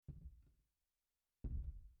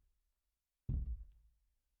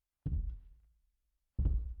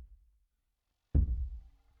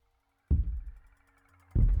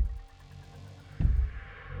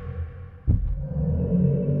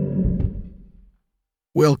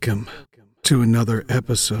Welcome to another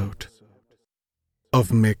episode of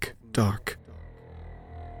Mick Dark.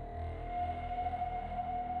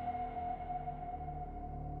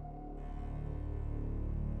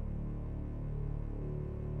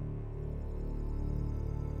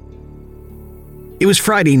 It was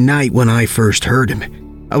Friday night when I first heard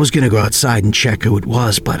him. I was going to go outside and check who it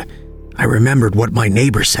was, but I remembered what my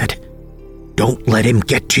neighbor said. Don't let him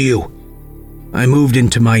get to you. I moved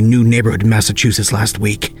into my new neighborhood in Massachusetts last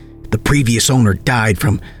week. The previous owner died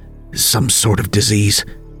from some sort of disease.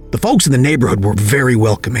 The folks in the neighborhood were very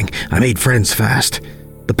welcoming. I made friends fast.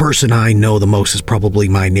 The person I know the most is probably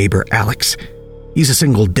my neighbor Alex. He's a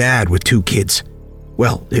single dad with 2 kids.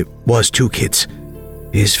 Well, it was 2 kids.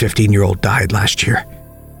 His 15-year-old died last year.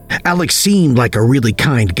 Alex seemed like a really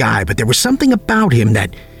kind guy, but there was something about him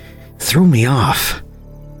that threw me off.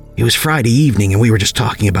 It was Friday evening and we were just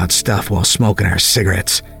talking about stuff while smoking our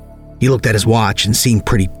cigarettes. He looked at his watch and seemed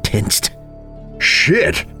pretty tensed.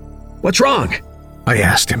 Shit! What's wrong? I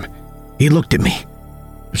asked him. He looked at me.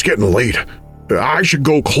 It's getting late. I should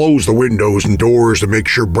go close the windows and doors to make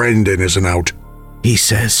sure Brendan isn't out, he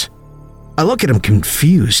says. I look at him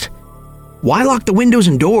confused. Why lock the windows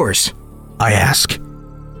and doors? I ask.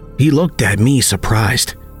 He looked at me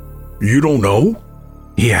surprised. You don't know?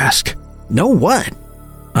 He asked. Know what?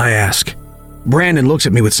 I ask. Brandon looks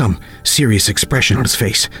at me with some serious expression on his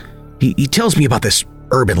face. He tells me about this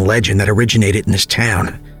urban legend that originated in this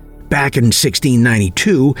town. Back in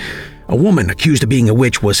 1692, a woman accused of being a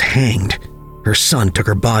witch was hanged. Her son took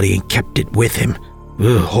her body and kept it with him,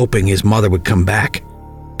 hoping his mother would come back.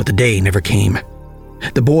 But the day never came.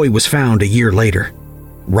 The boy was found a year later,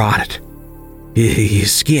 rotted.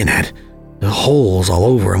 His skin had holes all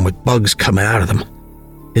over him with bugs coming out of them.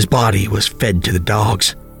 His body was fed to the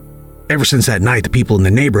dogs. Ever since that night, the people in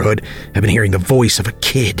the neighborhood have been hearing the voice of a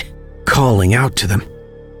kid calling out to them.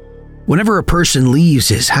 Whenever a person leaves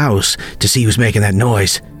his house to see who's making that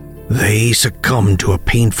noise, they succumb to a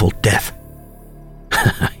painful death.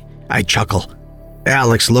 I chuckle.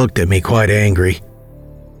 Alex looked at me quite angry.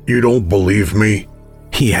 You don't believe me?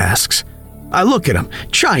 He asks. I look at him,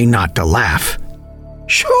 trying not to laugh.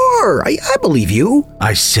 Sure, I believe you,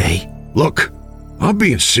 I say. Look, I'm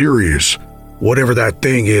being serious. Whatever that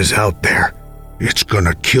thing is out there, it's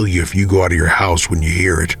gonna kill you if you go out of your house when you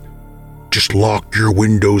hear it. Just lock your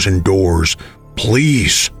windows and doors,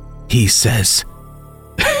 please, he says.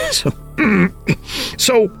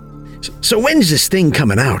 So when's this thing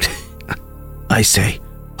coming out? I say,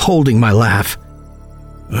 holding my laugh.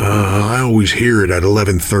 I always hear it at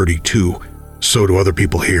 11:32. So do other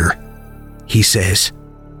people here, he says.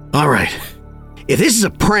 All right, if this is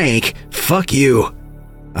a prank, fuck you,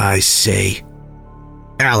 I say.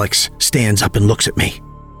 Alex stands up and looks at me.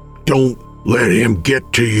 Don't let him get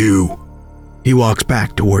to you. He walks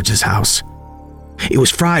back towards his house. It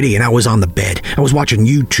was Friday and I was on the bed. I was watching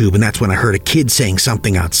YouTube and that's when I heard a kid saying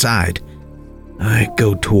something outside. I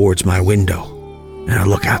go towards my window and I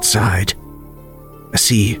look outside. I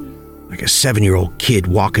see like a 7-year-old kid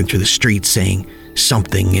walking through the street saying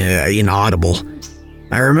something inaudible.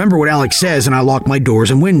 I remember what Alex says and I lock my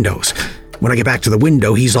doors and windows. When I get back to the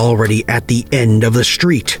window, he's already at the end of the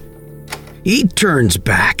street. He turns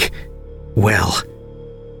back. Well,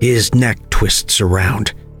 his neck twists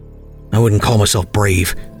around. I wouldn't call myself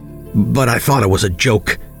brave, but I thought it was a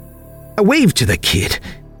joke. I wave to the kid.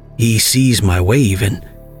 He sees my wave and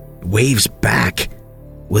waves back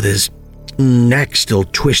with his neck still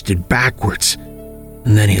twisted backwards.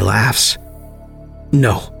 And then he laughs.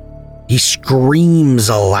 No, he screams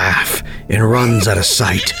a laugh and runs out of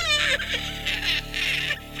sight.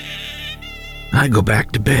 I go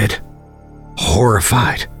back to bed,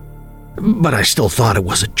 horrified, but I still thought it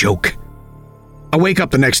was a joke. I wake up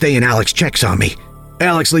the next day and Alex checks on me.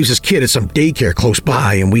 Alex leaves his kid at some daycare close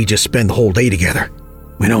by and we just spend the whole day together.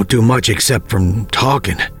 We don't do much except from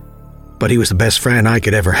talking, but he was the best friend I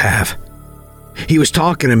could ever have. He was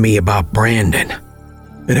talking to me about Brandon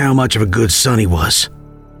and how much of a good son he was.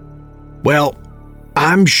 Well,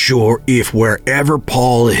 I'm sure if wherever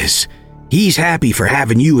Paul is, he's happy for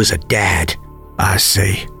having you as a dad, I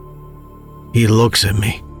say. He looks at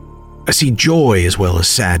me. I see joy as well as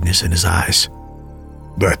sadness in his eyes.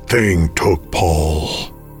 That thing took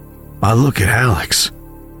Paul. I look at Alex.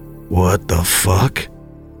 What the fuck?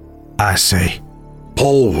 I say.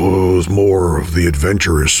 Paul was more of the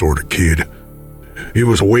adventurous sort of kid. He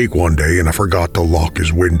was awake one day and I forgot to lock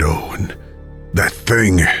his window and that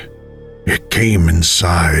thing, it came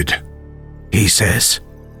inside, he says.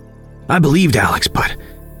 I believed Alex, but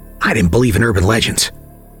I didn't believe in urban legends.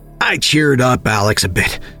 I cheered up Alex a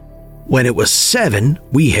bit. When it was 7,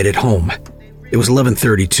 we headed home. It was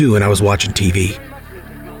 11:32 and I was watching TV.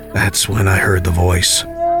 That's when I heard the voice.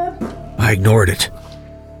 I ignored it.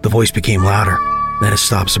 The voice became louder, then it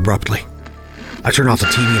stops abruptly. I turned off the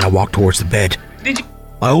TV and I walked towards the bed.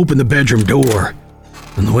 I opened the bedroom door,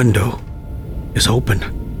 and the window is open.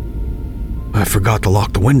 I forgot to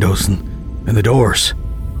lock the windows and the doors.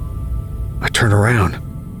 I turn around,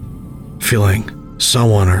 feeling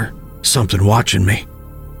someone or something watching me.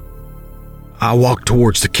 I walk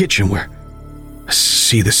towards the kitchen where I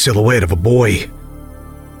see the silhouette of a boy.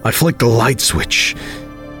 I flick the light switch,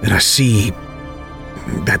 and I see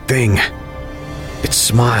that thing. Its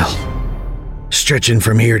smile, stretching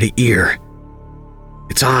from ear to ear.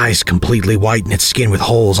 Its eyes completely white and its skin with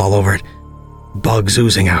holes all over it. Bugs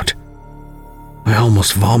oozing out. I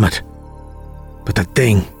almost vomit. But that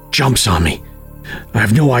thing jumps on me. I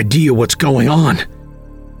have no idea what's going on.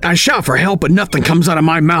 I shout for help, but nothing comes out of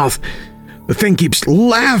my mouth. The thing keeps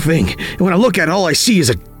laughing, and when I look at it, all I see is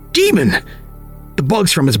a demon. The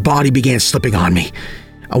bugs from its body began slipping on me.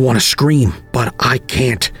 I want to scream, but I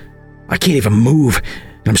can't. I can't even move,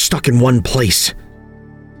 and I'm stuck in one place.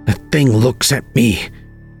 That thing looks at me,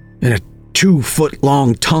 and a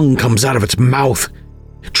 2-foot-long tongue comes out of its mouth.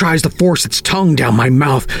 It tries to force its tongue down my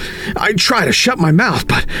mouth. I try to shut my mouth,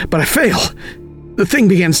 but I fail. The thing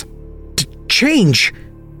begins to change.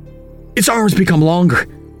 Its arms become longer,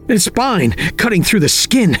 and its spine cutting through the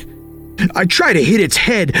skin. I try to hit its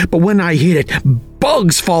head, but when I hit it,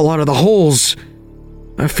 bugs fall out of the holes.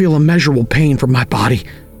 I feel immeasurable pain from my body,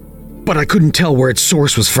 but I couldn't tell where its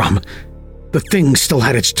source was from. The thing still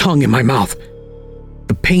had its tongue in my mouth.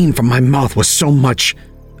 The pain from my mouth was so much,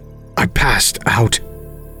 I passed out.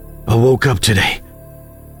 I woke up today,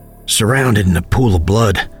 surrounded in a pool of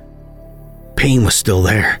blood. Pain was still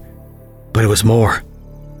there, but it was more.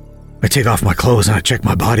 I take off my clothes and I check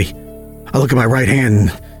my body. I look at my right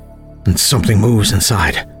hand and something moves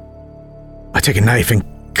inside. I take a knife and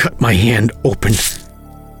cut my hand open.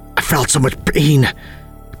 I felt so much pain.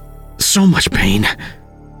 So much pain.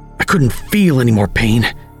 I couldn't feel any more pain.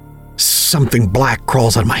 Something black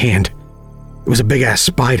crawls out of my hand. It was a big-ass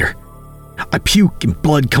spider. I puke and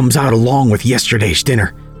blood comes out along with yesterday's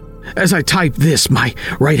dinner. As I type this, my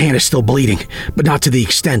right hand is still bleeding, but not to the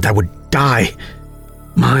extent I would die.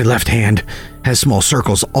 My left hand has small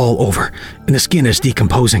circles all over, and the skin is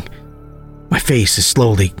decomposing. My face is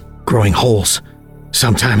slowly growing holes.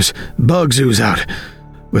 Sometimes bugs ooze out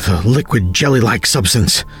with a liquid jelly-like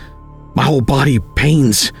substance. My whole body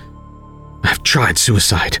pains. I've tried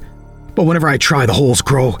suicide, but whenever I try, the holes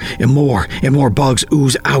grow and more bugs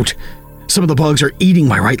ooze out. Some of the bugs are eating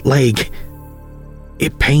my right leg.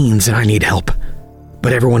 It pains and I need help,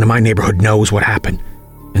 but everyone in my neighborhood knows what happened,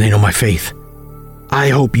 and they know my faith. I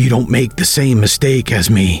hope you don't make the same mistake as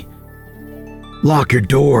me. Lock your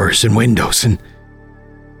doors and windows and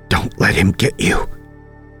don't let him get you.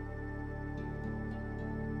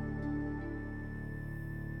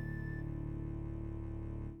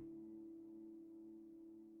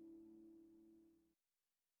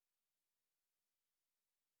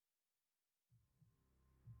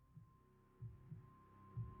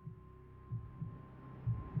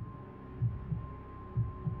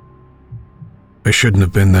 I shouldn't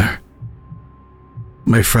have been there.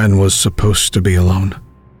 My friend was supposed to be alone.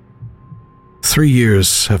 3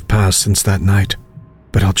 years have passed since that night,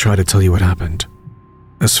 but I'll try to tell you what happened,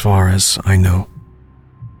 as far as I know.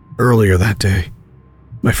 Earlier that day,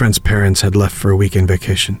 my friend's parents had left for a weekend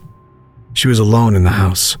vacation. She was alone in the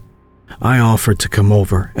house. I offered to come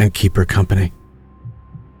over and keep her company.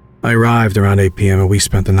 I arrived around 8 p.m. and we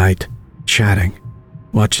spent the night chatting,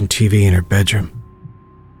 watching TV in her bedroom.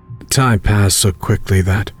 Time passed so quickly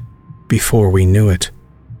that, before we knew it,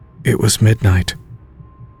 it was midnight.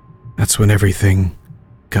 That's when everything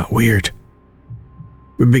got weird.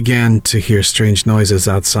 We began to hear strange noises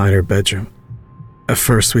outside her bedroom. At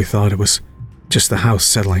first we thought it was just the house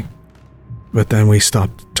settling, but then we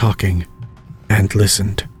stopped talking and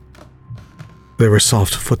listened. There were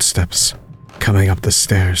soft footsteps coming up the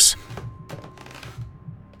stairs.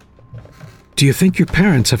 "Do you think your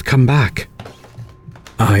parents have come back?"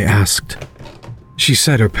 I asked. She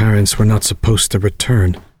said her parents were not supposed to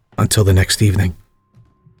return until the next evening.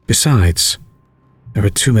 Besides, there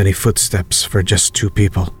were too many footsteps for just 2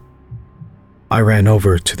 people. I ran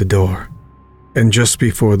over to the door, and just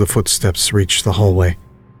before the footsteps reached the hallway,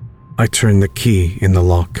 I turned the key in the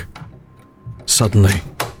lock. Suddenly,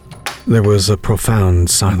 there was a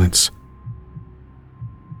profound silence.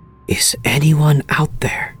 "Is anyone out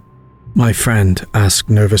there?" My friend asked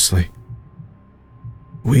nervously.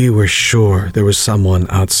 We were sure there was someone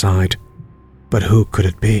outside, but who could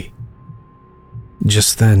it be?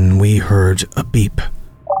 Just then, we heard a beep.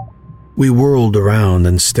 We whirled around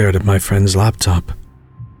and stared at my friend's laptop.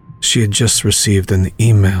 She had just received an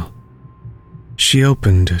email. She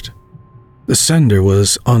opened it. The sender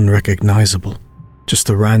was unrecognizable, just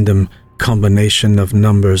a random combination of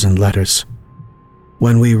numbers and letters.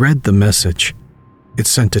 When we read the message, it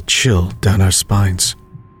sent a chill down our spines.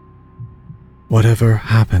 Whatever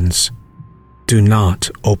happens, do not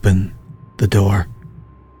open the door.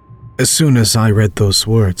 As soon as I read those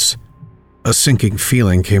words, a sinking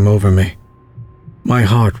feeling came over me. My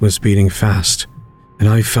heart was beating fast, and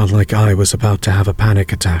I felt like I was about to have a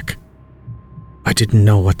panic attack. I didn't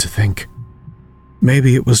know what to think.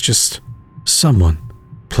 Maybe it was just someone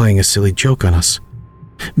playing a silly joke on us.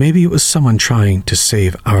 Maybe it was someone trying to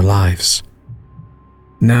save our lives.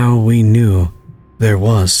 Now we knew there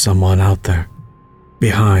was someone out there,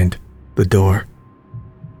 behind the door.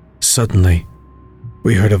 Suddenly,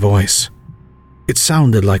 we heard a voice. It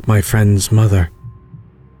sounded like my friend's mother.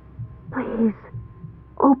 Please,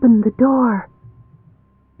 open the door.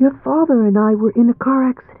 Your father and I were in a car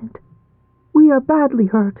accident. We are badly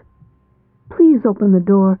hurt. Please open the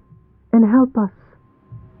door and help us.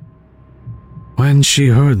 When she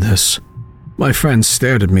heard this, my friend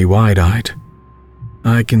stared at me wide-eyed.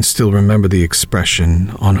 I can still remember the expression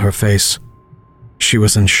on her face. She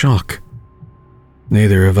was in shock.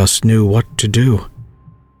 Neither of us knew what to do.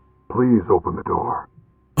 Please open the door.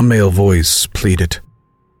 A male voice pleaded.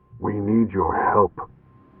 We need your help.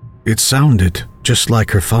 It sounded just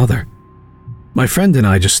like her father. My friend and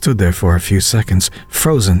I just stood there for a few seconds,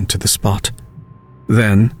 frozen to the spot.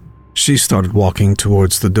 Then, she started walking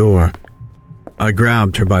towards the door. I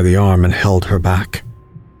grabbed her by the arm and held her back.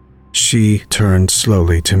 She turned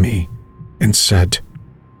slowly to me and said,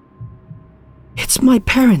 It's my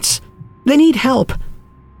parents. They need help.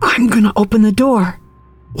 I'm gonna open the door.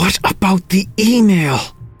 What about the email?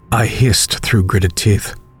 I hissed through gritted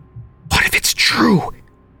teeth. What if it's true?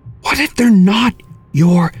 What if they're not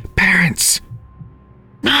your parents?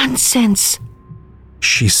 Nonsense,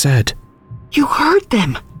 she said. You heard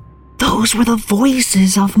them. Those were the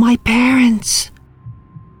voices of my parents.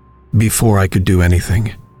 Before I could do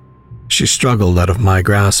anything, she struggled out of my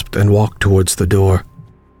grasp and walked towards the door.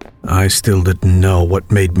 I still didn't know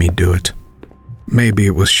what made me do it. Maybe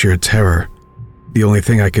it was sheer terror. The only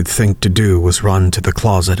thing I could think to do was run to the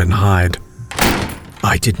closet and hide.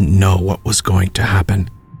 I didn't know what was going to happen,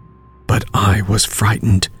 but I was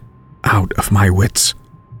frightened out of my wits.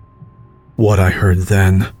 What I heard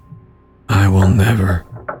then, I will never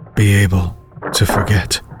be able to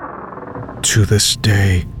forget. To this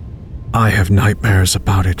day, I have nightmares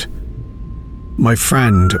about it. My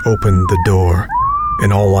friend opened the door,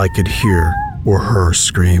 and all I could hear were her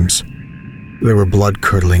screams. They were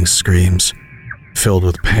blood-curdling screams, filled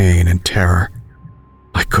with pain and terror.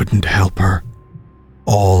 I couldn't help her.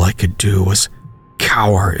 All I could do was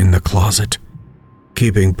cower in the closet,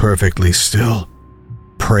 keeping perfectly still,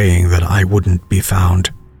 praying that I wouldn't be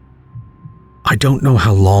found. I don't know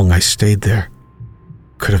how long I stayed there.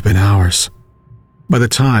 Could have been hours. By the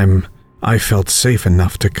time I felt safe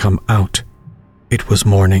enough to come out, it was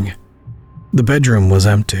morning. The bedroom was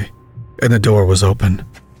empty, and the door was open.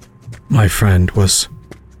 My friend was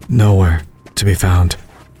nowhere to be found.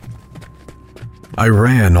 I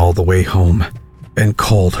ran all the way home and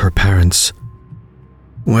called her parents.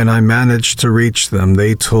 When I managed to reach them,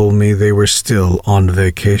 they told me they were still on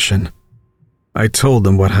vacation. I told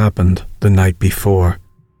them what happened the night before,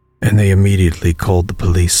 and they immediately called the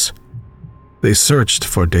police. They searched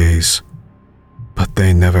for days, but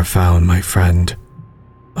they never found my friend.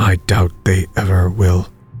 I doubt they ever will.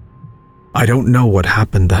 I don't know what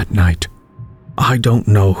happened that night. I don't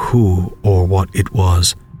know who or what it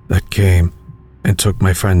was that came and took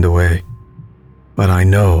my friend away. But I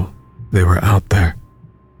know they were out there.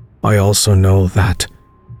 I also know that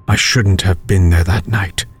I shouldn't have been there that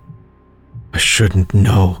night. I shouldn't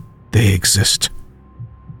know they exist.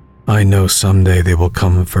 I know someday they will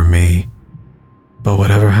come for me, but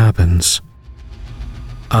whatever happens,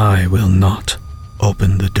 I will not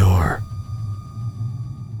open the door.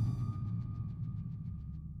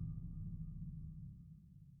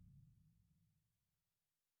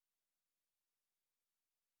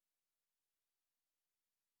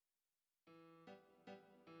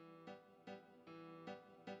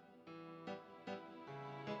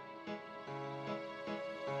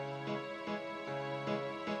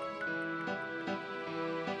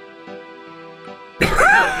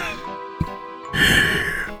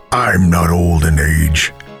 I'm not old in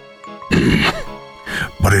age,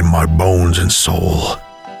 but in my bones and soul,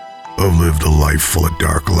 I've lived a life full of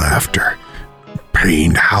dark laughter,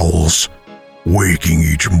 pained howls, waking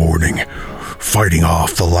each morning, fighting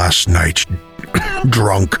off the last night's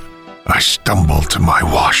drunk. I stumble to my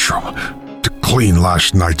washroom to clean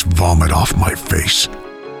last night's vomit off my face.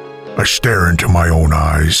 I stare into my own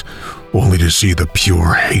eyes, only to see the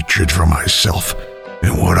pure hatred for myself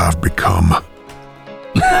and what I've become.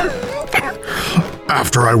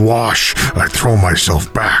 After I wash, I throw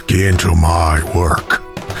myself back into my work.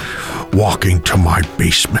 Walking to my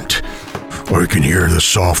basement, I can hear the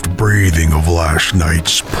soft breathing of last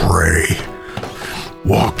night's prey.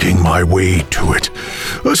 Walking my way to it,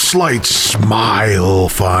 a slight smile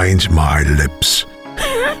finds my lips.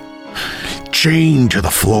 Chained to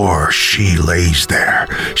the floor, she lays there,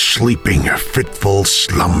 sleeping a fitful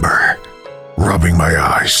slumber. Rubbing my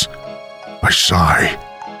eyes, I sigh,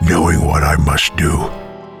 knowing what I must do.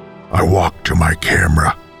 I walk to my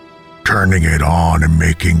camera, turning it on and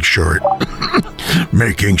making sure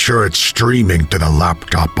it's streaming to the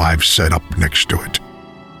laptop I've set up next to it.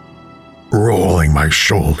 Rolling my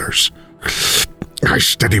shoulders, I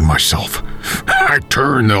steady myself. I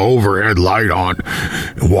turn the overhead light on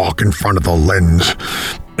and walk in front of the lens.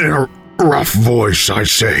 In a rough voice, I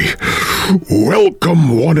say,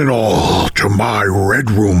 "Welcome one and all to my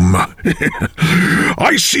red room.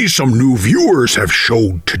 I see some new viewers have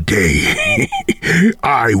showed today.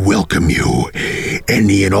 I welcome you.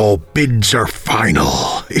 Any and all bids are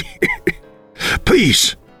final.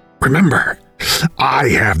 Please, remember, I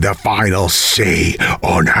have the final say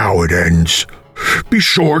on how it ends. Be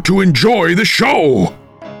sure to enjoy the show."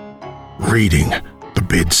 Reading the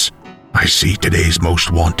bids, I see today's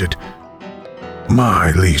most wanted.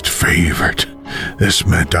 My least favorite. This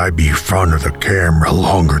meant I'd be front of the camera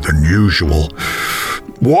longer than usual.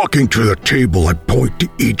 Walking to the table, I point to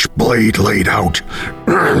each blade laid out.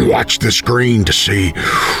 Watch the screen to see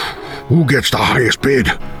who gets the highest bid.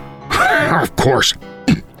 Of course,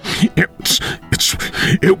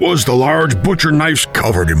 it was the large butcher knives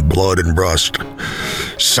covered in blood and rust.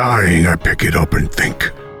 Sighing, I pick it up and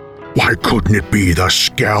think, why couldn't it be the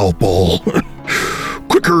scalpel?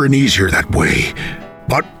 Quicker and easier that way,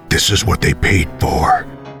 but this is what they paid for.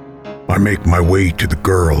 I make my way to the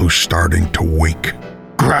girl who's starting to wake.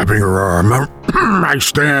 Grabbing her arm, I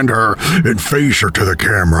stand her and face her to the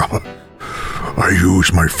camera. I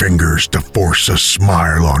use my fingers to force a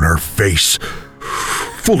smile on her face.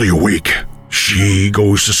 Fully awake, she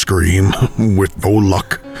goes to scream, with no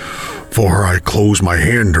luck, for I close my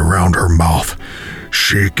hand around her mouth,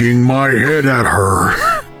 shaking my head at her.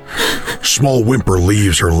 Small whimper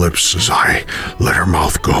leaves her lips as I let her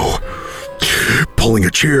mouth go. Pulling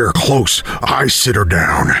a chair close, I sit her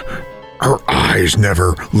down, her eyes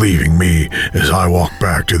never leaving me as I walk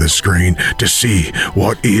back to the screen to see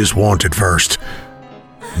what is wanted first.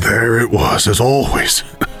 There it was, as always.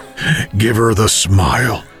 Give her the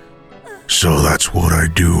smile. So that's what I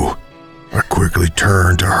do. I quickly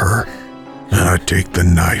turn to her, and I take the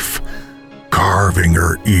knife, carving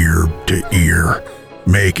her ear to ear,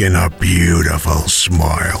 making a beautiful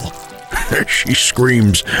smile. She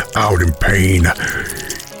screams out in pain.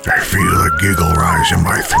 I feel a giggle rise in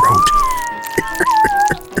my throat.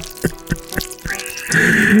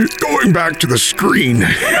 Going back to the screen,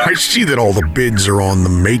 I see that all the bids are on the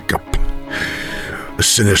makeup. A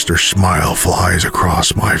sinister smile flies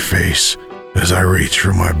across my face as I reach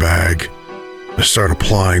for my bag. I start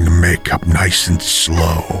applying the makeup nice and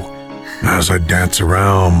slow. As I dance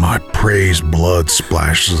around, my praise blood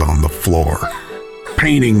splashes on the floor,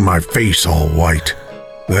 painting my face all white,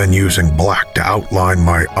 then using black to outline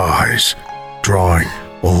my eyes, drawing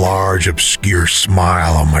a large obscure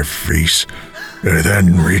smile on my face. I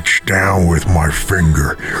then reach down with my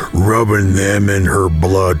finger, rubbing them in her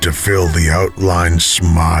blood to fill the outlined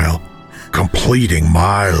smile, completing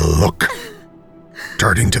my look.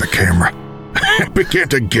 Turning to the camera, I began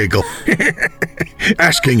to giggle,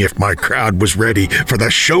 asking if my crowd was ready for the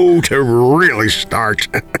show to really start.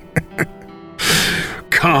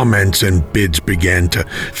 Comments and bids began to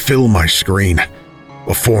fill my screen.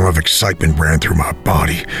 A form of excitement ran through my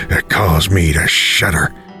body that caused me to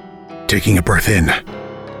shudder. Taking a breath in,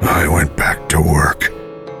 I went back to work.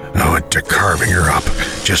 I went to carving her up,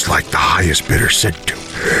 just like the highest bidder said to.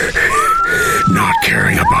 Not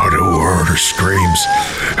caring about a word or screams.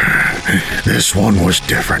 This one was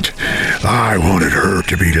different. I wanted her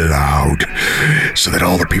to be loud, so that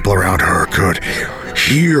all the people around her could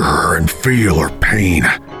hear her and feel her pain.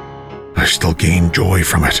 I still gained joy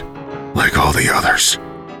from it, like all the others.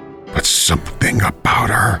 But something about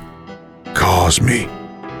her caused me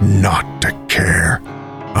not to care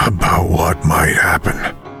about what might happen.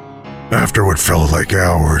 After what felt like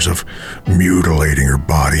hours of mutilating her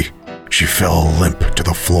body, she fell limp to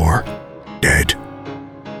the floor. dead.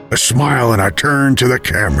 I smile and I turn to the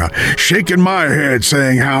camera, shaking my head,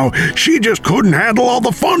 saying how she just couldn't handle all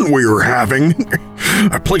the fun we were having.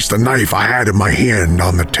 I place the knife I had in my hand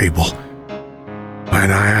on the table,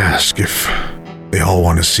 and I ask if they all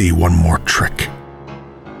want to see one more trick.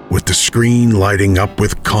 With the screen lighting up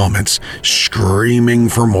with comments screaming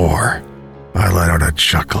for more, I let out a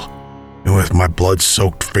chuckle, and with my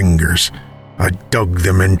blood-soaked fingers, I dug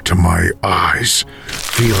them into my eyes,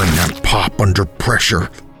 feeling them pop under pressure.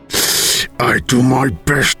 I do my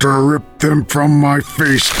best to rip them from my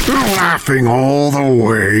face, laughing all the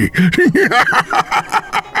way.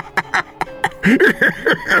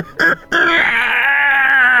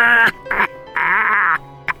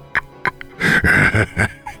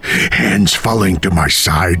 Hands falling to my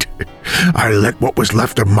side, I let what was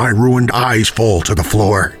left of my ruined eyes fall to the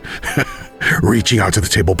floor. Reaching out to the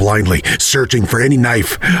table blindly, searching for any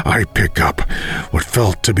knife, I pick up what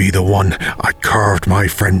felt to be the one I carved my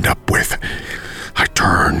friend up with. I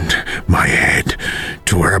turned my head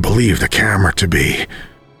to where I believe the camera to be,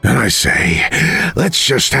 and I say, let's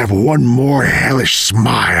just have one more hellish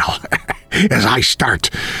smile as I start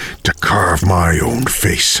to carve my own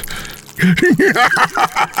face.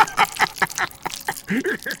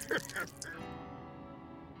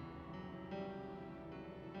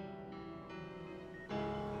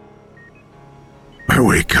 I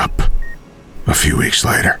wake up a few weeks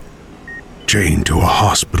later, chained to a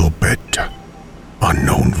hospital bed to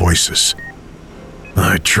unknown voices.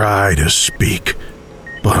 I try to speak,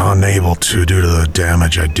 but unable to due to the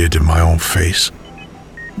damage I did to my own face.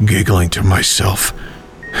 Giggling to myself,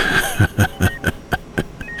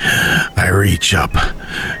 I reach up,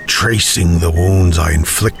 tracing the wounds I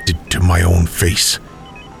inflicted to my own face.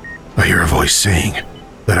 I hear a voice saying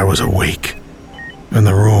that I was awake, and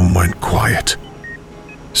the room went quiet.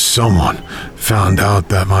 Someone found out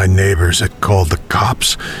that my neighbors had called the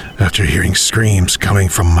cops after hearing screams coming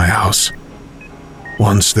from my house.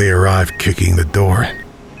 Once they arrived kicking the door in,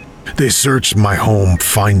 they searched my home,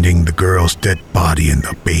 finding the girl's dead body in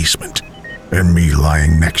the basement and me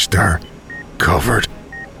lying next to her, covered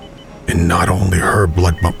in not only her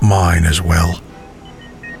blood but mine as well.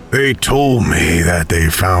 They told me that they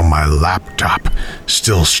found my laptop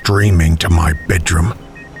still streaming to my bedroom,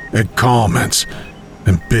 and comments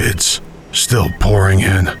and bids still pouring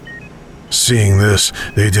in. Seeing this,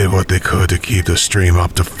 they did what they could to keep the stream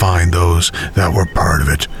up to find those that were part of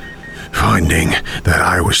it. Finding that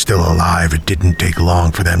I was still alive, it didn't take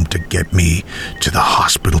long for them to get me to the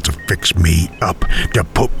hospital to fix me up, to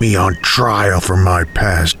put me on trial for my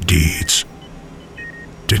past deeds.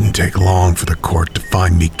 Didn't take long for the court to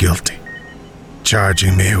find me guilty,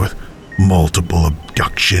 charging me with multiple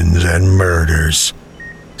abductions and murders,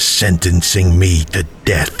 sentencing me to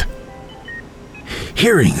death.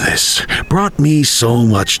 Hearing this brought me so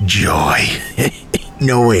much joy,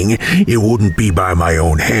 knowing it wouldn't be by my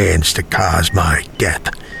own hands to cause my death.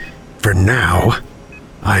 For now,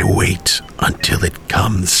 I wait until it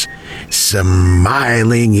comes,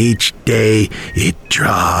 smiling each day it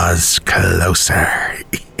draws closer.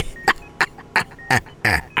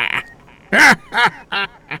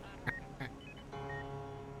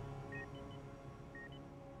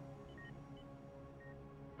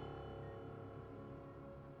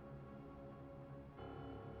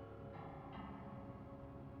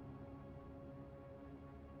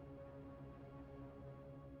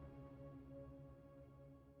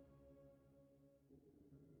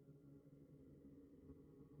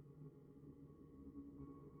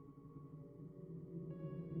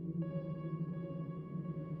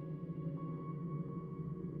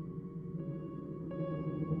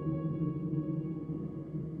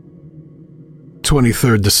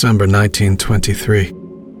 23rd December 1923.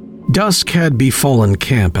 Dusk had befallen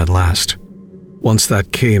camp at last. Once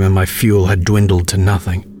that came and my fuel had dwindled to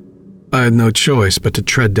nothing, I had no choice but to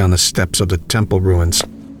tread down the steps of the temple ruins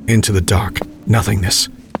into the dark nothingness.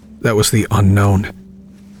 That was the unknown.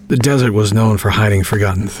 The desert was known for hiding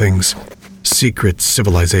forgotten things, secret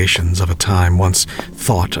civilizations of a time once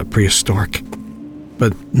thought a prehistoric,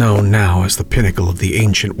 but known now as the pinnacle of the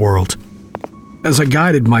ancient world. As I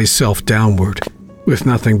guided myself downward, with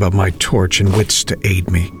nothing but my torch and wits to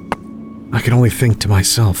aid me, I could only think to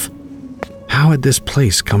myself, how had this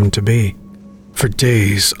place come to be? For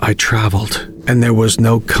days I traveled, and there was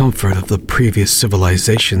no comfort of the previous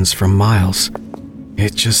civilizations for miles.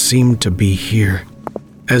 It just seemed to be here,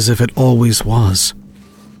 as if it always was.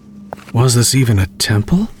 Was this even a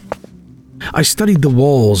temple? I studied the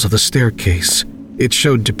walls of the staircase. It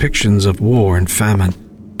showed depictions of war and famine,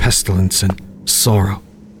 pestilence and sorrow,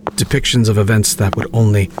 depictions of events that would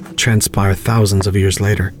only transpire thousands of years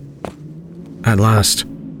later. At last,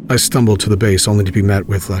 I stumbled to the base only to be met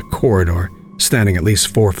with a corridor standing at least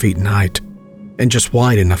 4 feet in height, and just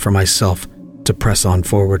wide enough for myself to press on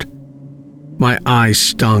forward. My eyes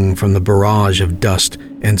stung from the barrage of dust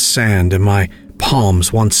and sand, and my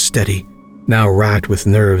palms, once steady, now racked with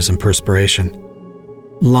nerves and perspiration.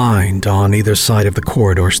 Lined on either side of the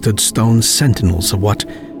corridor stood stone sentinels of what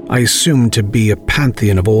I assumed to be a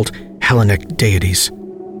pantheon of old Hellenic deities.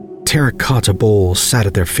 Terracotta bowls sat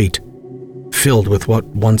at their feet, filled with what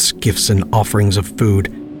once gifts and offerings of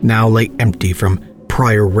food now lay empty from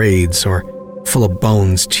prior raids or full of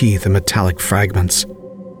bones, teeth, and metallic fragments.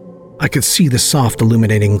 I could see the soft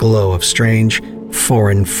illuminating glow of strange,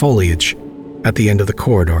 foreign foliage at the end of the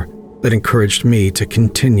corridor that encouraged me to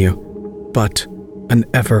continue, but an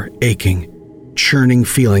ever-aching, churning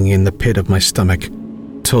feeling in the pit of my stomach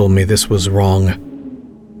told me this was wrong.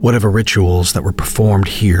 Whatever rituals that were performed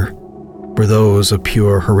here were those of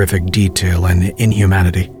pure horrific detail and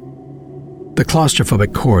inhumanity. The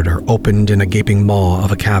claustrophobic corridor opened in a gaping maw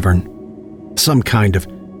of a cavern, some kind of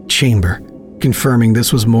chamber, confirming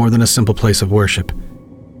this was more than a simple place of worship.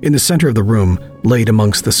 In the center of the room, laid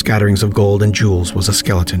amongst the scatterings of gold and jewels, was a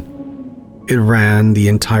skeleton. It ran the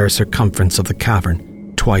entire circumference of the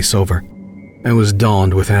cavern, twice over, and was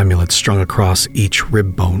donned with amulets strung across each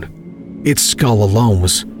rib bone. Its skull alone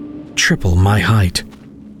was triple my height,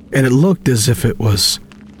 and it looked as if it was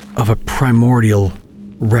of a primordial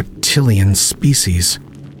reptilian species.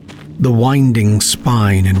 The winding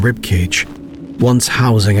spine and ribcage, once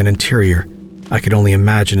housing an interior I could only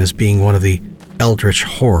imagine as being one of the eldritch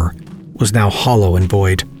horror, was now hollow and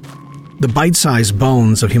void. The bite-sized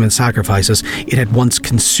bones of human sacrifices it had once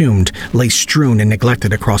consumed lay strewn and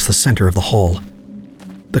neglected across the center of the hall.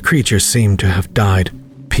 The creature seemed to have died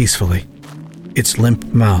peacefully. Its limp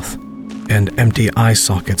mouth and empty eye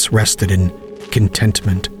sockets rested in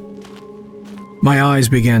contentment. My eyes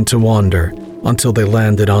began to wander until they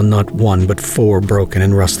landed on not one but 4 broken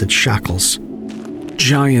and rusted shackles.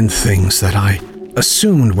 Giant things that I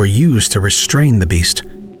assumed were used to restrain the beast.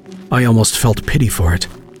 I almost felt pity for it.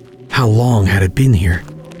 How long had it been here?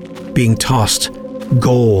 Being tossed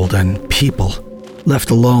gold and people, left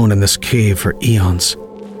alone in this cave for eons.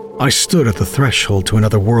 I stood at the threshold to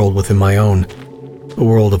another world within my own, a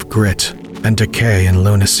world of grit and decay and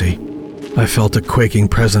lunacy. I felt a quaking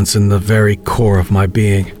presence in the very core of my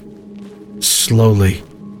being. Slowly,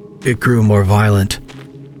 it grew more violent.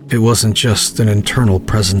 It wasn't just an internal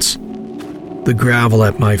presence. The gravel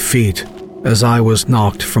at my feet, as I was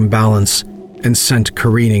knocked from balance and sent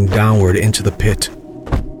careening downward into the pit,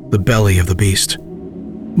 the belly of the beast.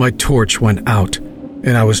 My torch went out,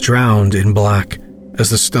 and I was drowned in black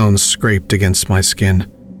as the stones scraped against my skin,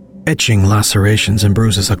 etching lacerations and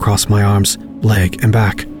bruises across my arms, leg, and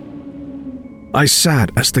back. I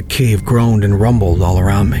sat as the cave groaned and rumbled all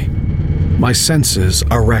around me, my senses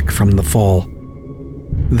a wreck from the fall.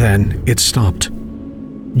 Then it stopped.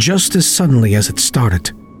 Just as suddenly as it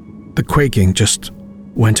started, the quaking just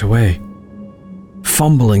went away.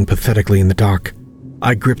 Fumbling pathetically in the dark,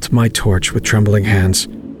 I gripped my torch with trembling hands,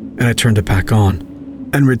 and I turned it back on,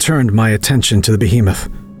 and returned my attention to the behemoth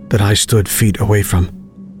that I stood feet away from.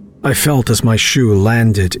 I felt as my shoe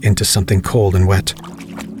landed into something cold and wet.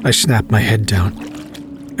 I snapped my head down,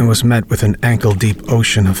 and was met with an ankle-deep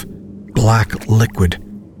ocean of black liquid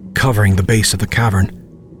covering the base of the cavern.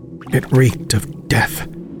 It reeked of death.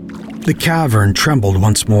 The cavern trembled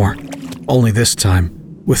once more, only this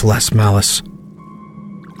time with less malice.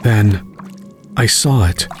 Then I saw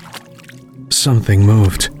it. Something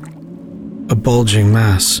moved. A bulging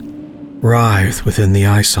mass writhed within the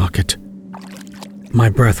eye socket. My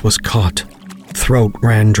breath was caught, throat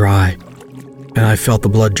ran dry, and I felt the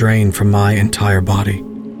blood drain from my entire body.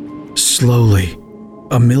 Slowly,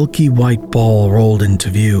 a milky white ball rolled into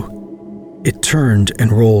view. It turned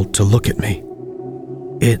and rolled to look at me.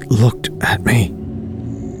 It looked at me.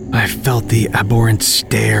 I felt the abhorrent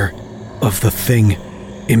stare of the thing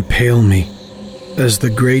impale me as the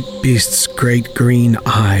great beast's great green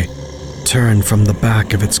eye turned from the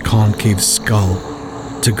back of its concave skull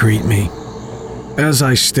to greet me. As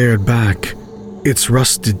I stared back, its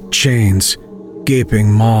rusted chains,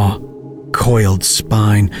 gaping maw, coiled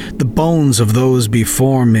spine, the bones of those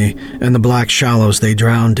before me, and the black shallows they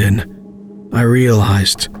drowned in, I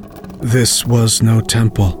realized this was no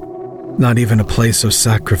temple, not even a place of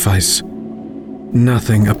sacrifice.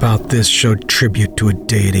 Nothing about this showed tribute to a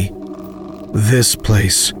deity. This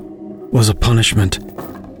place was a punishment,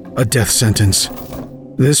 a death sentence.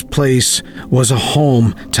 This place was a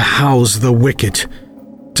home to house the wicked,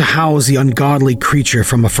 to house the ungodly creature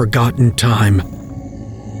from a forgotten time.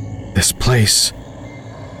 This place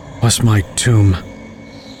was my tomb.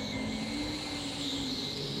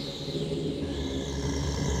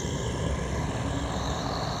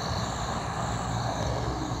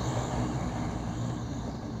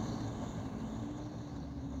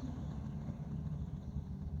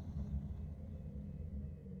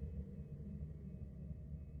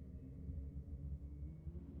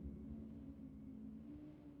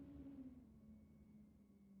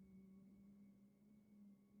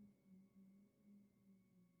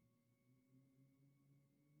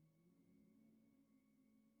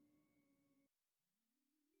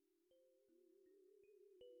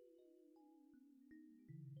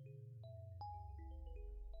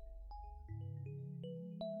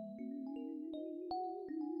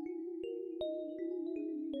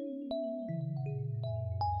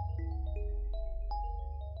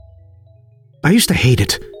 I used to hate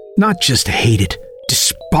it. Not just hate it,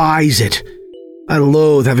 despise it. I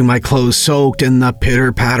loathe having my clothes soaked, and the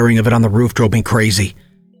pitter-pattering of it on the roof drove me crazy.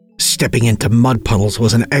 Stepping into mud puddles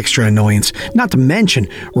was an extra annoyance, not to mention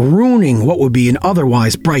ruining what would be an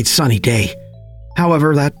otherwise bright sunny day.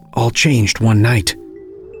 However, that all changed one night.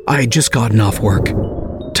 I had just gotten off work,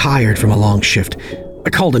 tired from a long shift. I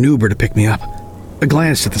called an Uber to pick me up. I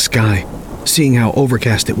glanced at the sky, seeing how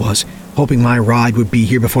overcast it was, hoping my ride would be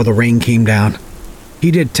here before the rain came down.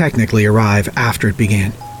 He did technically arrive after it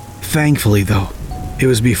began. Thankfully, though, it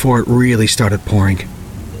was before it really started pouring.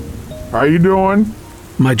 How you doing?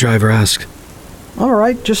 My driver asked. All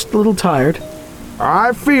right, just a little tired.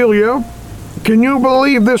 I feel you. Can you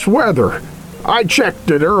believe this weather? I checked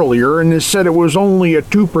it earlier and it said it was only a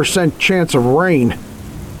 2% chance of rain.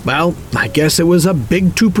 Well, I guess it was a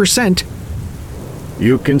big 2%.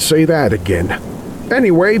 You can say that again.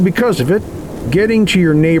 Anyway, because of it, getting to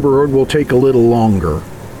your neighborhood will take a little longer.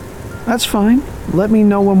 That's fine. Let me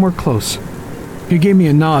know when we're close. He gave me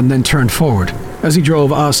a nod and then turned forward. As he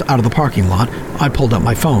drove us out of the parking lot, I pulled up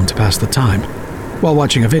my phone to pass the time. While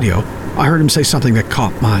watching a video, I heard him say something that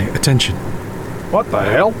caught my attention. What the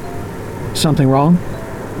hell? Something wrong?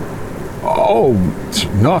 Oh, it's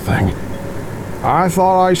nothing. I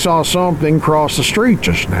thought I saw something cross the street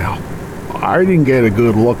just now. I didn't get a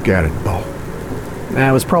good look at it, though.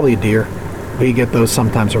 It was probably a deer. We get those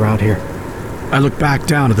sometimes around here. I looked back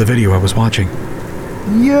down at the video I was watching.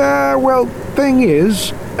 Yeah, well, thing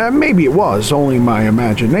is, maybe it was only my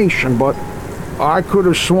imagination, but I could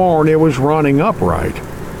have sworn it was running upright.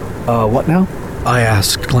 What now? I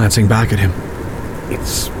asked, glancing back at him.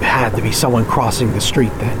 It's had to be someone crossing the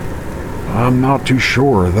street then. I'm not too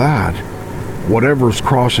sure of that. Whatever's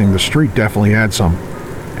crossing the street definitely had some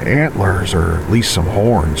antlers or at least some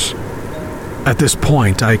horns. At this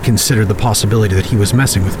point, I considered the possibility that he was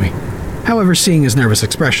messing with me. However, seeing his nervous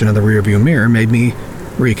expression in the rearview mirror made me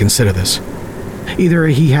reconsider this. Either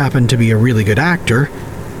he happened to be a really good actor,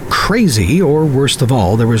 crazy, or worst of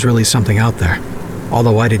all, there was really something out there.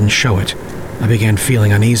 Although I didn't show it, I began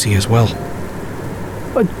feeling uneasy as well.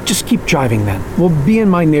 But just keep driving then. We'll be in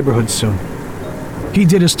my neighborhood soon. He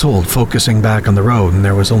did as told, focusing back on the road, and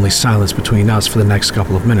there was only silence between us for the next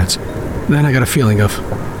couple of minutes. Then I got a feeling of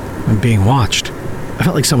being watched. I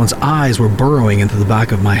felt like someone's eyes were burrowing into the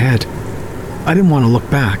back of my head. I didn't want to look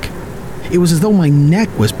back. It was as though my neck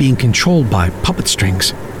was being controlled by puppet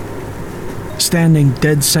strings. Standing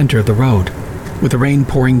dead center of the road, with the rain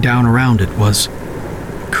pouring down around it, was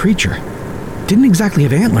a creature. Didn't exactly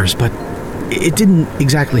have antlers, but it didn't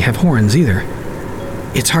exactly have horns either.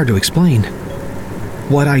 It's hard to explain.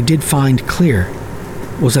 What I did find clear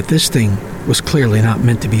was that this thing was clearly not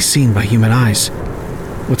meant to be seen by human eyes.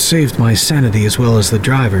 What saved my sanity as well as the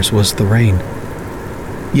driver's was the rain.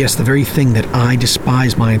 Yes, the very thing that I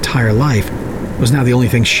despised my entire life was now the only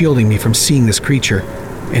thing shielding me from seeing this creature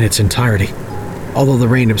in its entirety. Although the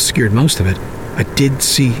rain obscured most of it, I did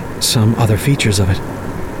see some other features of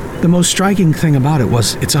it. The most striking thing about it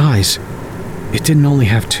was its eyes. It didn't only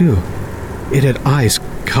have two. It had eyes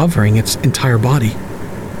covering its entire body.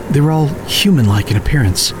 They were all human-like in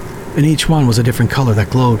appearance, and each one was a different color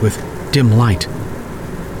that glowed with dim light.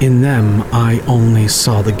 In them, I only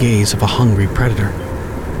saw the gaze of a hungry predator.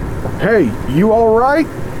 Hey, you all right?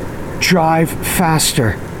 Drive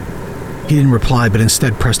faster. He didn't reply, but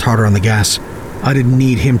instead pressed harder on the gas. I didn't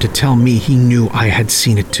need him to tell me he knew I had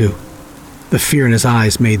seen it too. The fear in his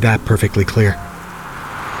eyes made that perfectly clear.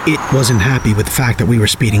 It wasn't happy with the fact that we were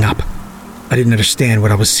speeding up. I didn't understand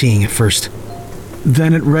what I was seeing at first.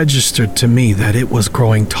 Then it registered to me that it was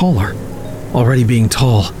growing taller. Already being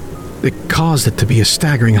tall, it caused it to be a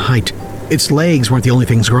staggering height. Its legs weren't the only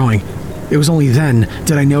things growing. It was only then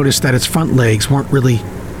that I noticed that its front legs weren't really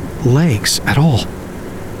legs at all.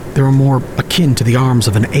 They were more akin to the arms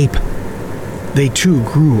of an ape. They too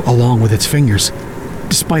grew along with its fingers.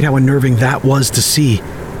 Despite how unnerving that was to see,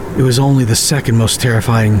 it was only the second most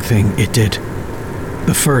terrifying thing it did.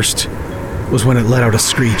 The first was when it let out a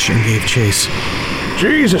screech and gave chase.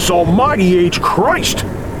 Jesus almighty H. Christ!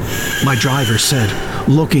 My driver said,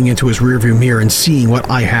 looking into his rearview mirror and seeing what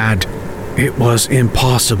I had. It was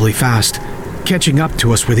impossibly fast, catching up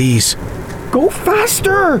to us with ease. Go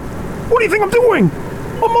faster! What do you think I'm doing?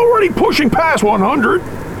 I'm already pushing past 100.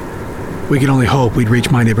 We could only hope we'd reach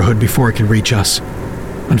my neighborhood before it could reach us.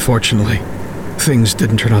 Unfortunately, things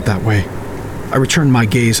didn't turn out that way. I returned my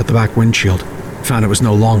gaze at the back windshield, found it was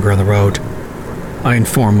no longer on the road. I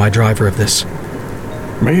informed my driver of this.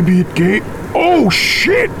 Maybe it gave... Oh,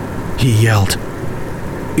 shit! He yelled.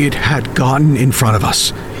 It had gotten in front of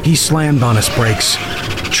us. He slammed on his brakes,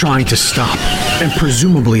 trying to stop, and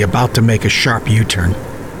presumably about to make a sharp U-turn.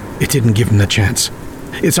 It didn't give him the chance.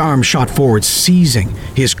 Its arm shot forward, seizing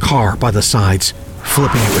his car by the sides,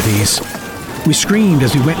 flipping it with ease. We screamed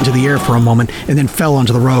as we went into the air for a moment and then fell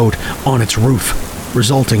onto the road on its roof,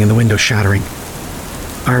 resulting in the window shattering.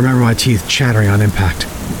 I remember my teeth chattering on impact.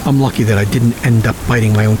 I'm lucky that I didn't end up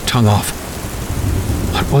biting my own tongue off.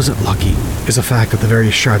 What wasn't lucky is the fact that the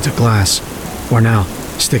various shards of glass were now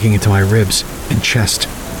sticking into my ribs and chest.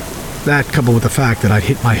 That, coupled with the fact that I'd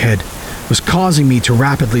hit my head, was causing me to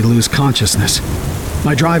rapidly lose consciousness.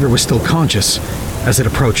 My driver was still conscious as it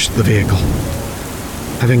approached the vehicle.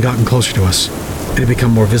 Having gotten closer to us, it had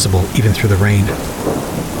become more visible even through the rain.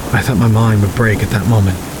 I thought my mind would break at that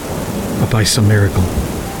moment, but by some miracle,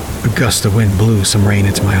 a gust of wind blew some rain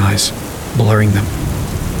into my eyes, blurring them.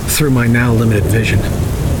 Through my now limited vision,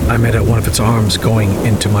 I met out one of its arms going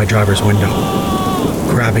into my driver's window,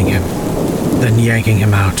 grabbing him, then yanking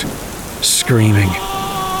him out, screaming.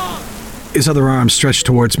 His other arm stretched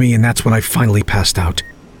towards me, and that's when I finally passed out.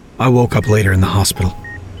 I woke up later in the hospital.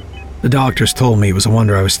 The doctors told me it was a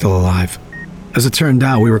wonder I was still alive. As it turned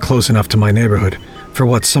out, we were close enough to my neighborhood for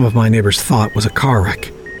what some of my neighbors thought was a car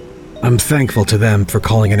wreck. I'm thankful to them for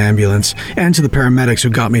calling an ambulance and to the paramedics who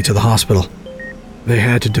got me to the hospital. They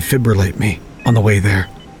had to defibrillate me on the way there,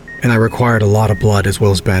 and I required a lot of blood as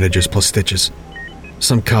well as bandages plus stitches.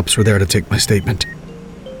 Some cops were there to take my statement.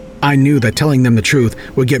 I knew that telling them the truth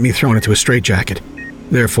would get me thrown into a straitjacket.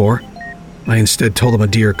 Therefore, I instead told them a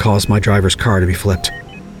deer caused my driver's car to be flipped.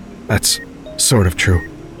 That's sort of true.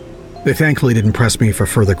 They thankfully didn't press me for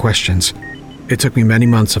further questions. It took me many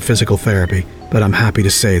months of physical therapy, but I'm happy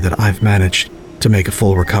to say that I've managed to make a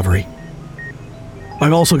full recovery.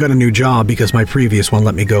 I've also got a new job because my previous one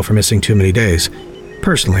let me go for missing too many days.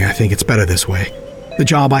 Personally, I think it's better this way. The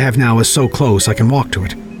job I have now is so close I can walk to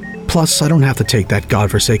it. Plus, I don't have to take that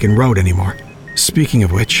godforsaken road anymore. Speaking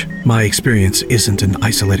of which, my experience isn't an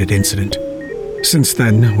isolated incident. Since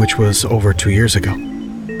then, which was over 2 years ago,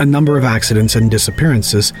 a number of accidents and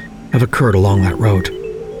disappearances have occurred along that road.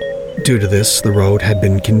 Due to this, the road had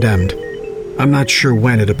been condemned. I'm not sure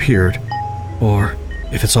when it appeared, or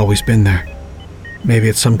if it's always been there. Maybe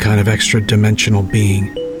it's some kind of extra-dimensional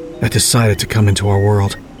being that decided to come into our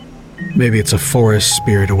world. Maybe it's a forest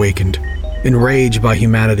spirit awakened, enraged by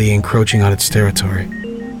humanity encroaching on its territory.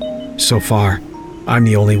 So far, I'm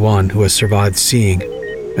the only one who has survived seeing,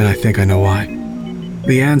 and I think I know why.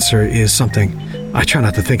 The answer is something I try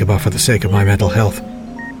not to think about for the sake of my mental health.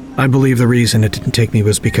 I believe the reason it didn't take me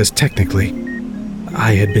was because technically,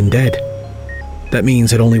 I had been dead. That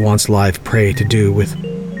means it only wants live prey to do with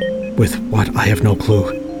what I have no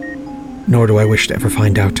clue. Nor do I wish to ever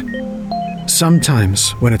find out.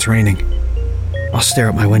 Sometimes, when it's raining, I'll stare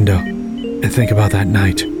out my window and think about that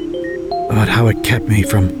night, about how it kept me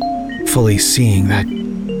from fully seeing that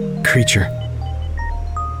creature.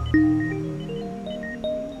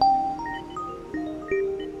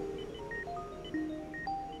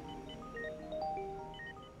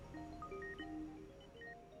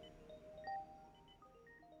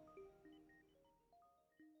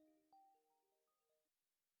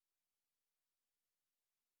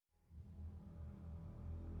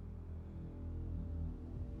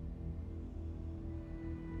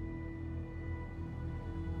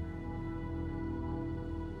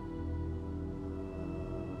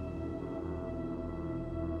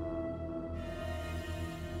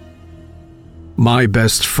 My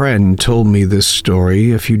best friend told me this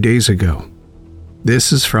story a few days ago.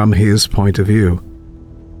 This is from his point of view.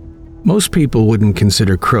 Most people wouldn't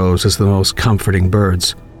consider crows as the most comforting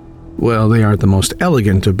birds. Well, they aren't the most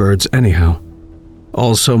elegant of birds anyhow.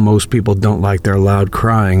 Also, most people don't like their loud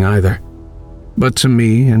crying either. But to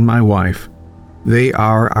me and my wife, they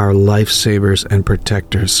are our lifesavers and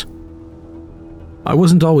protectors. I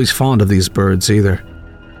wasn't always fond of these birds either.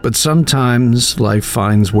 But sometimes life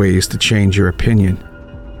finds ways to change your opinion.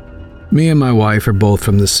 Me and my wife are both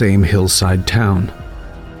from the same hillside town.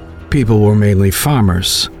 People were mainly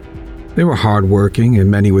farmers. They were hardworking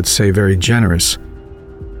and many would say very generous.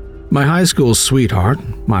 My high school sweetheart,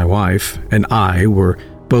 my wife, and I were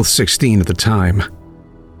both 16 at the time.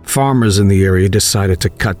 Farmers in the area decided to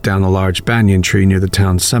cut down a large banyan tree near the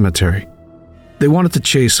town cemetery. They wanted to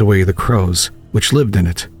chase away the crows, which lived in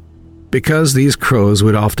it, because these crows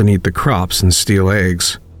would often eat the crops and steal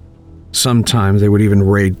eggs. Sometimes they would even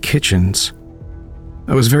raid kitchens.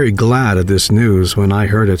 I was very glad of this news when I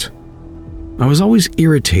heard it. I was always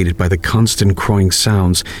irritated by the constant crowing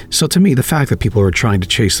sounds, so to me the fact that people were trying to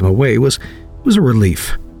chase them away was a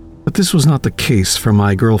relief. But this was not the case for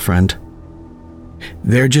my girlfriend.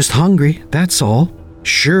 They're just hungry, that's all.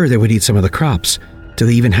 Sure, they would eat some of the crops. Do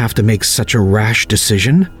they even have to make such a rash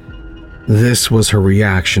decision? This was her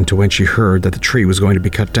reaction to when she heard that the tree was going to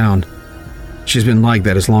be cut down. She's been like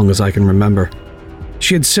that as long as I can remember.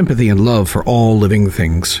 She had sympathy and love for all living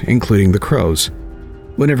things, including the crows.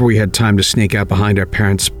 Whenever we had time to sneak out behind our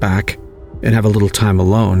parents' back and have a little time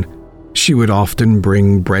alone, she would often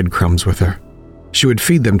bring breadcrumbs with her. She would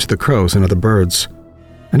feed them to the crows and other birds.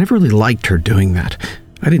 I never really liked her doing that.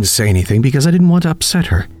 I didn't say anything because I didn't want to upset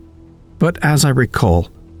her. But as I recall,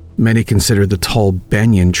 many considered the tall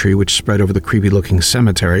banyan tree which spread over the creepy-looking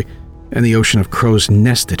cemetery and the ocean of crows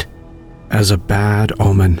nested as a bad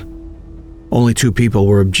omen. Only 2 people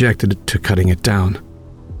were objected to cutting it down.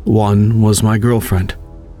 One was my girlfriend.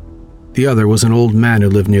 The other was an old man who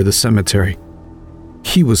lived near the cemetery.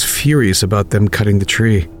 He was furious about them cutting the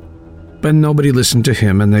tree, but nobody listened to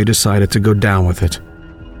him and they decided to go down with it.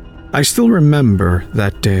 I still remember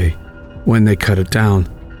that day when they cut it down.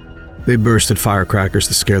 They bursted firecrackers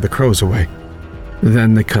to scare the crows away.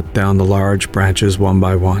 Then they cut down the large branches one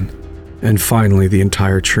by one, and finally the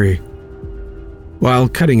entire tree. While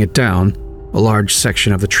cutting it down, a large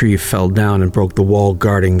section of the tree fell down and broke the wall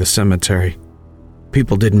guarding the cemetery.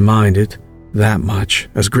 People didn't mind it that much,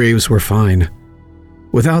 as graves were fine.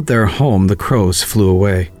 Without their home, the crows flew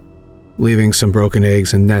away, leaving some broken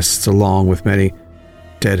eggs and nests along with many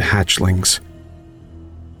dead hatchlings.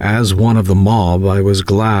 As one of the mob, I was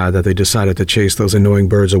glad that they decided to chase those annoying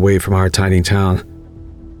birds away from our tiny town.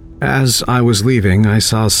 As I was leaving, I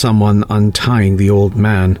saw someone untying the old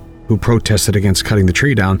man who protested against cutting the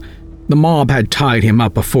tree down. The mob had tied him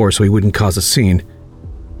up before so he wouldn't cause a scene.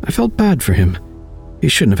 I felt bad for him. He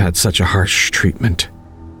shouldn't have had such a harsh treatment.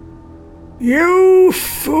 You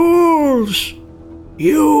fools!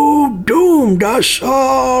 You doomed us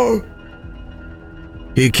all!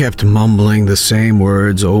 He kept mumbling the same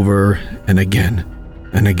words over and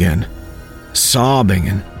again, sobbing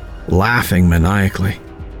and laughing maniacally.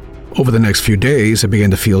 Over the next few days, I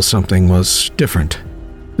began to feel something was different.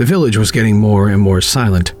 The village was getting more and more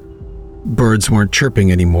silent. Birds weren't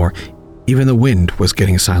chirping anymore. Even the wind was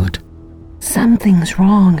getting silent. Something's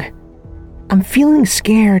wrong. I'm feeling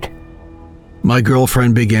scared. My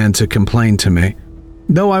girlfriend began to complain to me.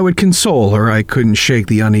 Though I would console her, I couldn't shake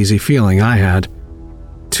the uneasy feeling I had.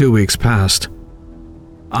 2 weeks passed.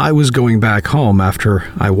 I was going back home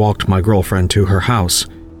after I walked my girlfriend to her house.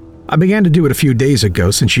 I began to do it a few days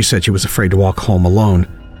ago since she said she was afraid to walk home alone.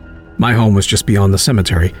 My home was just beyond the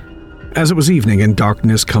cemetery. As it was evening and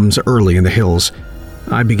darkness comes early in the hills,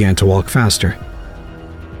 I began to walk faster.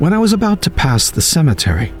 When I was about to pass the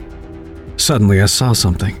cemetery, suddenly I saw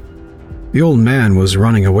something. The old man was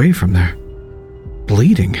running away from there,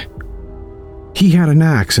 bleeding. He had an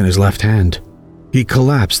axe in his left hand. He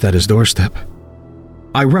collapsed at his doorstep.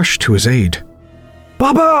 I rushed to his aid.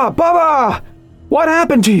 Baba! Baba! What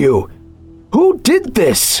happened to you? Who did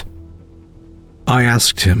this? I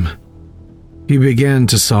asked him. He began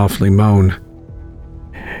to softly moan.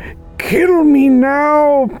 Kill me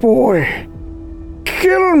now, boy.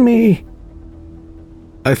 Kill me.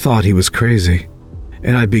 I thought he was crazy,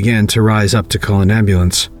 and I began to rise up to call an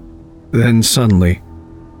ambulance. Then suddenly,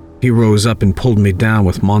 he rose up and pulled me down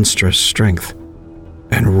with monstrous strength,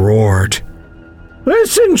 and roared.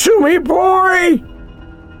 Listen to me, boy!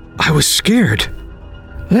 I was scared.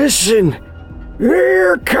 Listen,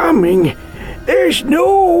 they're coming. There's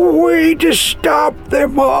no way to stop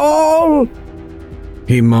them all.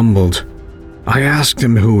 He mumbled. I asked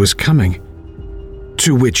him who was coming,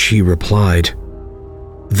 to which he replied,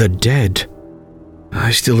 the dead.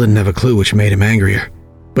 I still didn't have a clue, which made him angrier,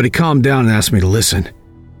 but he calmed down and asked me to listen.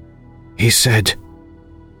 He said,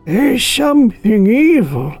 There's something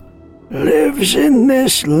evil lives in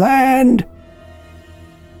this land.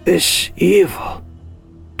 This evil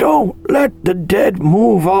don't let the dead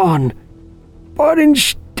move on, but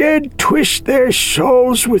instead dead twist their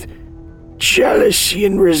souls with jealousy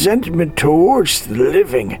and resentment towards the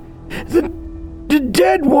living. The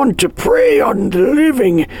dead want to prey on the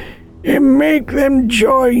living and make them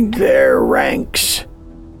join their ranks.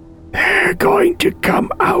 They're going to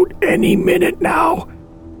come out any minute now.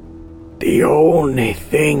 The only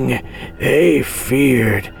thing they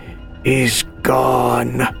feared is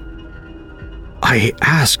gone." I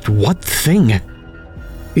asked what thing?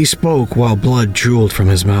 He spoke while blood drooled from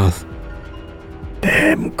his mouth.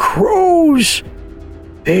 "Them crows.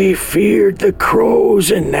 They feared the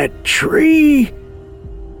crows in that tree.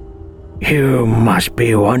 You must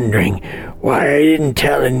be wondering why I didn't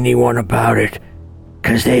tell anyone about it.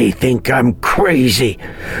 'Cause they think I'm crazy.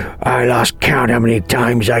 I lost count how many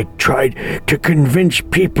times I tried to convince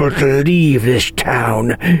people to leave this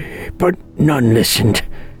town, but none listened.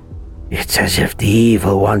 It's as if the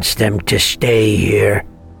evil wants them to stay here.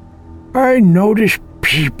 I notice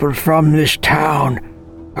people from this town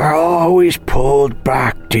are always pulled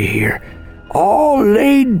back to here, all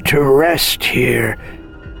laid to rest here.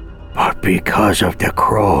 But because of the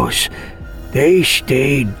crows, they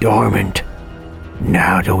stayed dormant.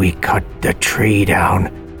 Now that we cut the tree down,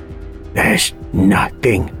 there's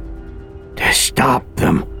nothing to stop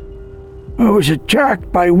them. I was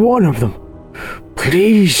attacked by one of them.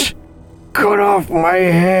 Please, cut off my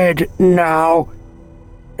head now.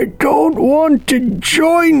 I don't want to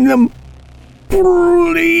join them.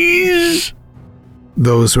 Please."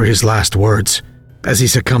 Those were his last words, as he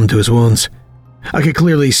succumbed to his wounds. I could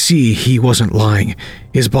clearly see he wasn't lying.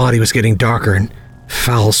 His body was getting darker and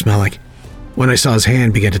foul-smelling. When I saw his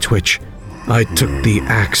hand begin to twitch, I took the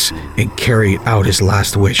axe and carried out his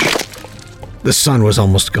last wish. The sun was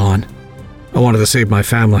almost gone. I wanted to save my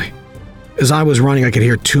family. As I was running, I could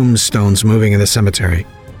hear tombstones moving in the cemetery.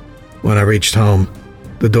 When I reached home,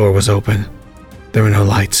 the door was open. There were no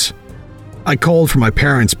lights. I called for my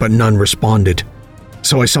parents, but none responded.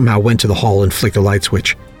 So I somehow went to the hall and flicked the light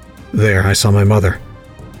switch. There I saw my mother,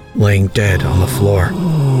 laying dead on the floor,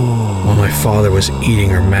 while my father was eating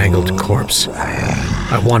her mangled corpse.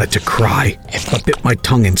 I wanted to cry, but bit my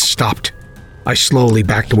tongue and stopped. I slowly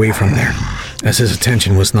backed away from there, as his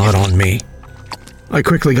attention was not on me. I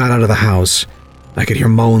quickly got out of the house. I could hear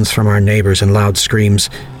moans from our neighbors and loud screams.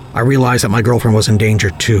 I realized that my girlfriend was in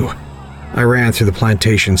danger too. I ran through the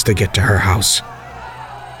plantations to get to her house.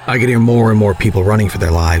 I could hear more and more people running for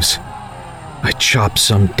their lives. I chopped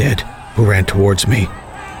some dead who ran towards me.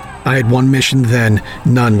 I had one mission then,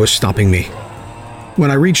 none was stopping me.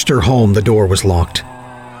 When I reached her home, the door was locked.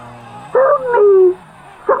 "Help me!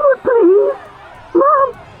 Someone please! Mom!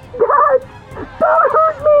 Dad! Don't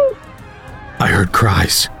hurt me!" I heard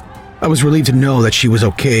cries. I was relieved to know that she was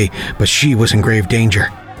okay, but she was in grave danger.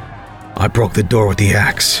 I broke the door with the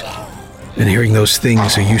axe, and hearing those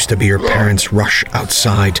things who used to be her parents rush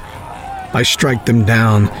outside, I strike them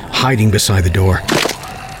down, hiding beside the door.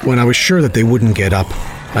 When I was sure that they wouldn't get up,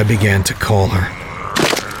 I began to call her.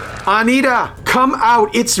 "Anita, come out,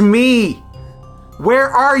 it's me! Where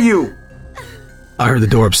are you?" I heard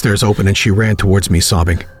the door upstairs open and she ran towards me,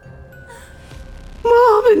 sobbing.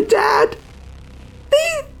 "Mom and Dad,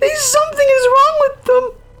 something is wrong with them.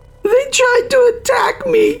 They tried to attack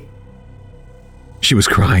me." She was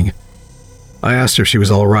crying. I asked her if she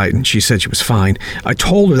was all right, and she said she was fine. I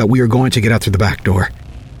told her that we were going to get out through the back door.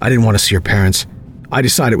 I didn't want to see her parents. I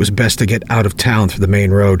decided it was best to get out of town through the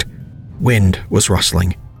main road. Wind was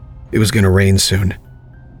rustling. It was going to rain soon.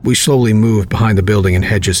 We slowly moved behind the building and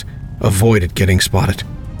hedges, avoided getting spotted.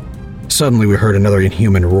 Suddenly we heard another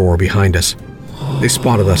inhuman roar behind us. They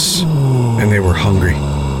spotted us, and they were hungry.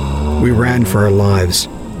 We ran for our lives.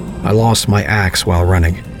 I lost my axe while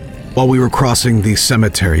running. While we were crossing the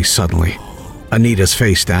cemetery, suddenly, Anita's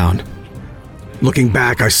face down. Looking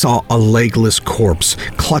back, I saw a legless corpse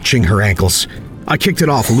clutching her ankles. I kicked it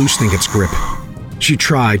off, loosening its grip. She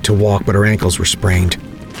tried to walk, but her ankles were sprained.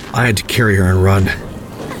 I had to carry her and run.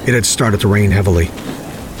 It had started to rain heavily.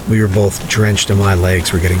 We were both drenched and my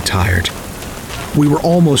legs were getting tired. We were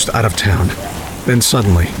almost out of town. Then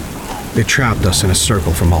suddenly, they trapped us in a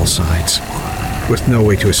circle from all sides. With no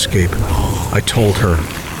way to escape, I told her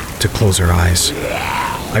to close her eyes.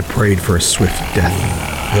 I prayed for a swift death,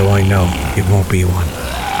 though I know it won't be one.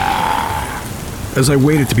 As I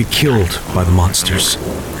waited to be killed by the monsters,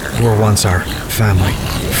 who were once our family,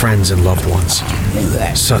 friends, and loved ones,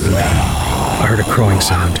 suddenly, I heard a crowing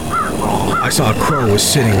sound. I saw a crow was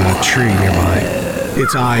sitting on a tree nearby.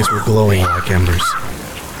 Its eyes were glowing like embers.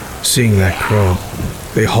 Seeing that crow,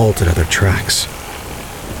 they halted at their tracks.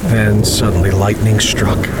 Then suddenly lightning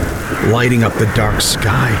struck, lighting up the dark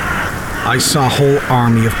sky. I saw a whole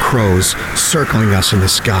army of crows circling us in the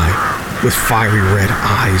sky with fiery red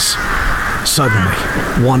eyes.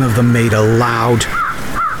 Suddenly, one of them made a loud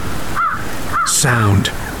sound,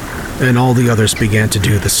 and all the others began to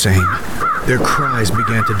do the same. Their cries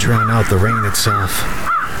began to drown out the rain itself.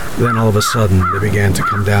 Then all of a sudden, they began to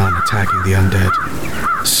come down, attacking the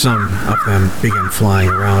undead. Some of them began flying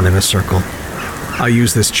around in a circle. I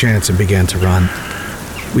used this chance and began to run.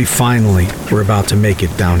 We finally were about to make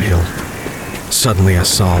it downhill. Suddenly I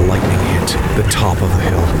saw lightning hit the top of the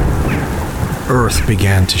hill. Earth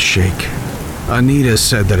began to shake. Anita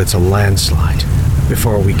said that it's a landslide.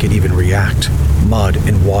 Before we could even react, mud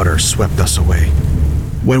and water swept us away.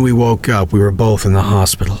 When we woke up, we were both in the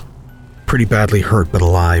hospital, pretty badly hurt but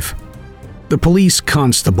alive. The police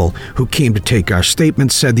constable who came to take our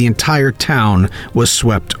statement said the entire town was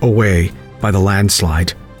swept away by the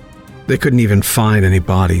landslide. They couldn't even find any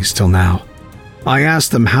bodies till now. I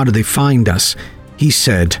asked them how did they find us. He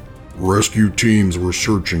said, Rescue teams were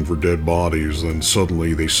searching for dead bodies, then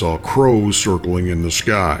suddenly they saw crows circling in the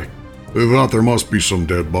sky. They thought there must be some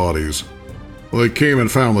dead bodies. They came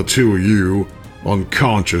and found the two of you,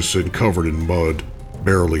 unconscious and covered in mud,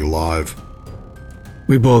 barely alive.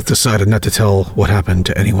 We both decided not to tell what happened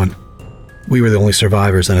to anyone. We were the only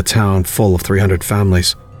survivors in a town full of 300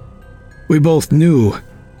 families. We both knew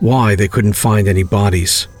why they couldn't find any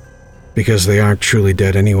bodies, because they aren't truly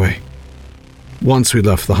dead anyway. Once we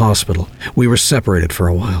left the hospital, we were separated for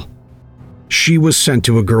a while. She was sent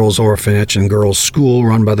to a girls' orphanage and girls' school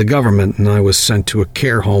run by the government, and I was sent to a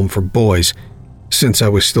care home for boys, since I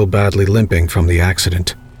was still badly limping from the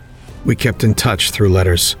accident. We kept in touch through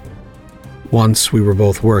letters. Once we were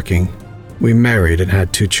both working, we married and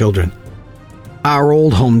had 2 children. Our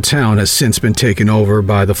old hometown has since been taken over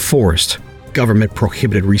by the forest. Government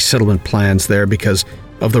prohibited resettlement plans there because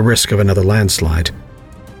of the risk of another landslide.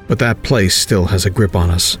 But that place still has a grip on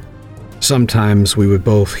us. Sometimes we would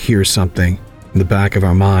both hear something in the back of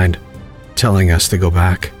our mind telling us to go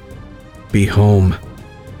back. Be home.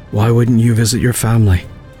 Why wouldn't you visit your family?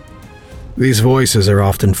 These voices are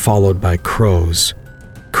often followed by crows,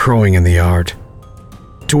 crowing in the yard,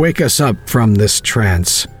 to wake us up from this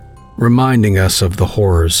trance, reminding us of the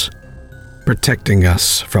horrors, protecting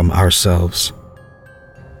us from ourselves.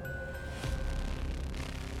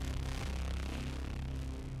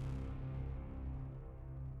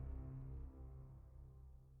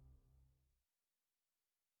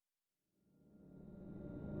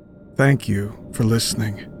 Thank you for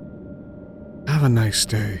listening. Have a nice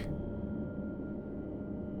day.